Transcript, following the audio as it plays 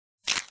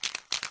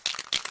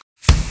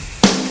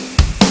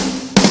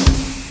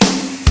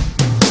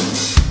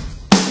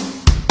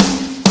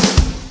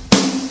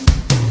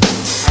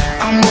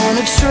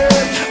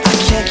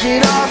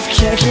get off,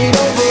 can't get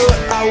over.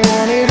 I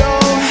want it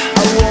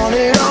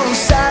all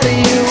inside of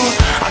you.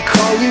 I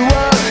call you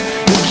up,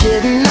 you're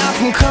getting out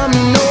from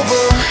coming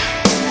over.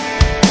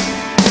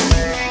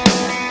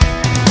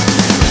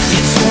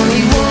 You're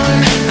 21,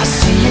 I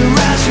see your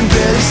eyes, you're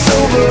barely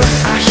sober.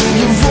 I hear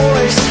your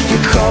voice,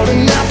 you're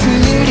calling out from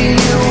near to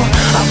you.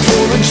 I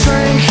pour a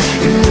drink,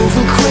 you're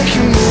moving quick,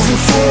 you're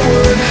moving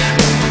forward.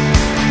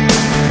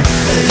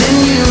 And then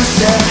you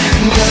said,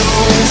 no,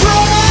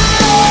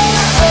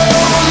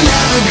 I'm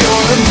never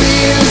gonna be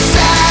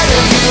inside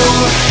of you.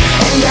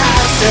 And I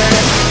said,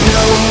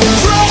 no,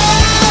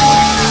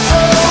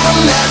 I'm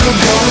never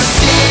gonna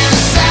see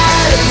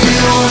inside of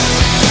you.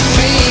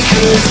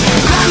 Because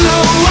I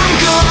know I'm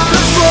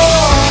gonna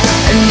fall,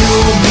 and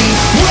you'll be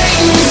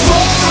waiting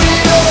for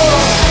it all.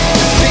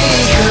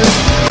 Because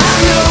I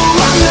know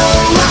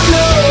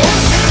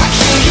I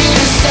can't get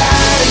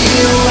inside of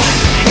you,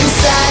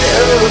 inside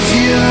of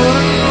you.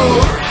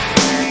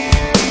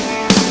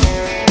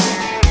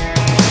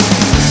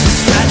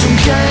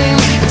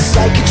 It's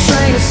like a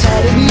train, it's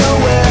headed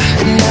nowhere.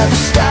 It never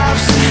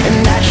stops,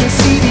 and I can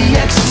see the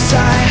exit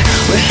sign.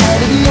 We're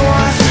headed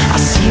north, I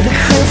see the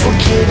cliff, we're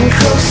getting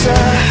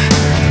closer.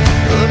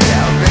 Look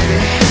out,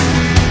 baby.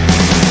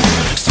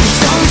 Some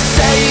songs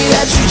say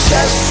that you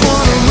just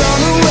wanna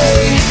run away.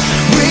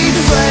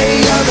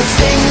 Replay all the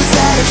things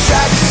that I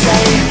tried to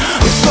say.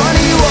 We're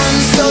 21,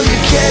 so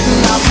you're getting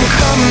off and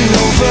coming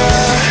over.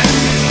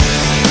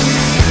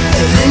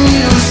 And then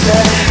you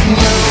said,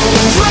 no,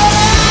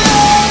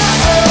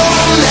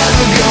 I'm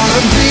never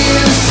gonna be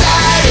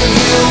inside of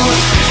you.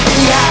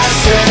 And I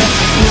said,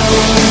 no,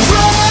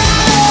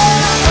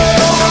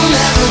 I'm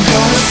never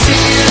gonna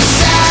see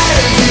inside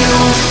of you.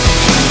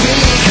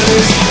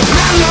 Because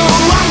I know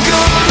I'm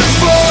gonna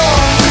fall,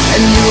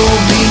 and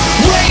you'll be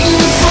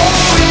waiting for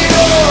it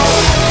all.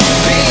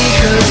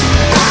 Because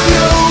I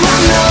know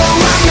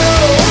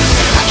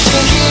I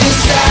can't get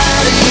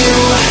inside of you,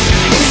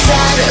 inside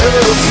of you. Inside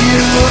of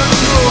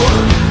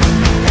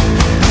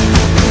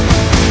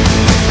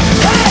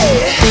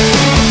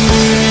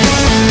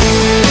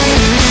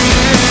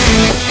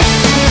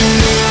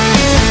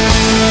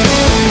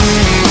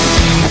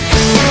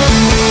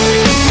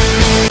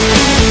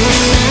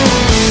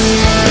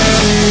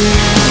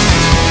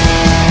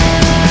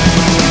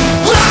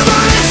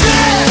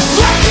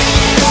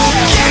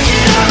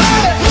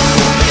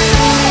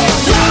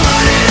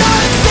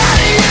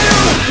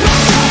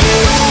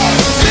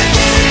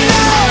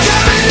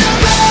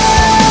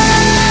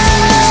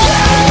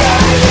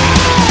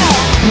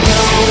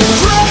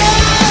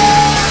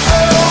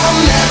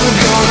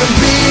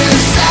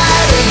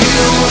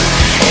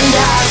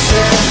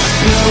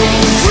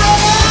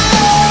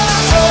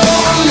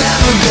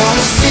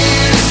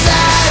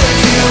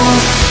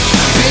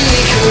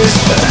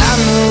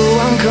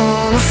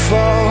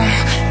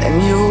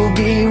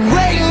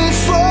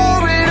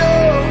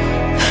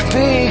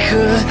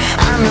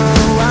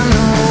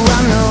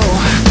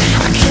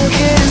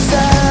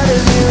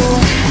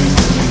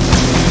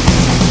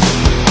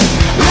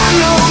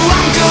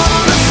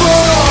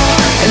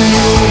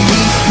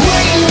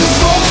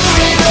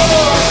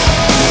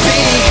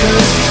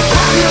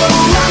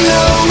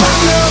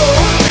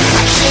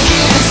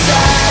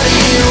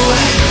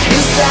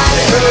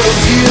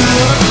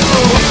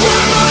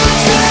you.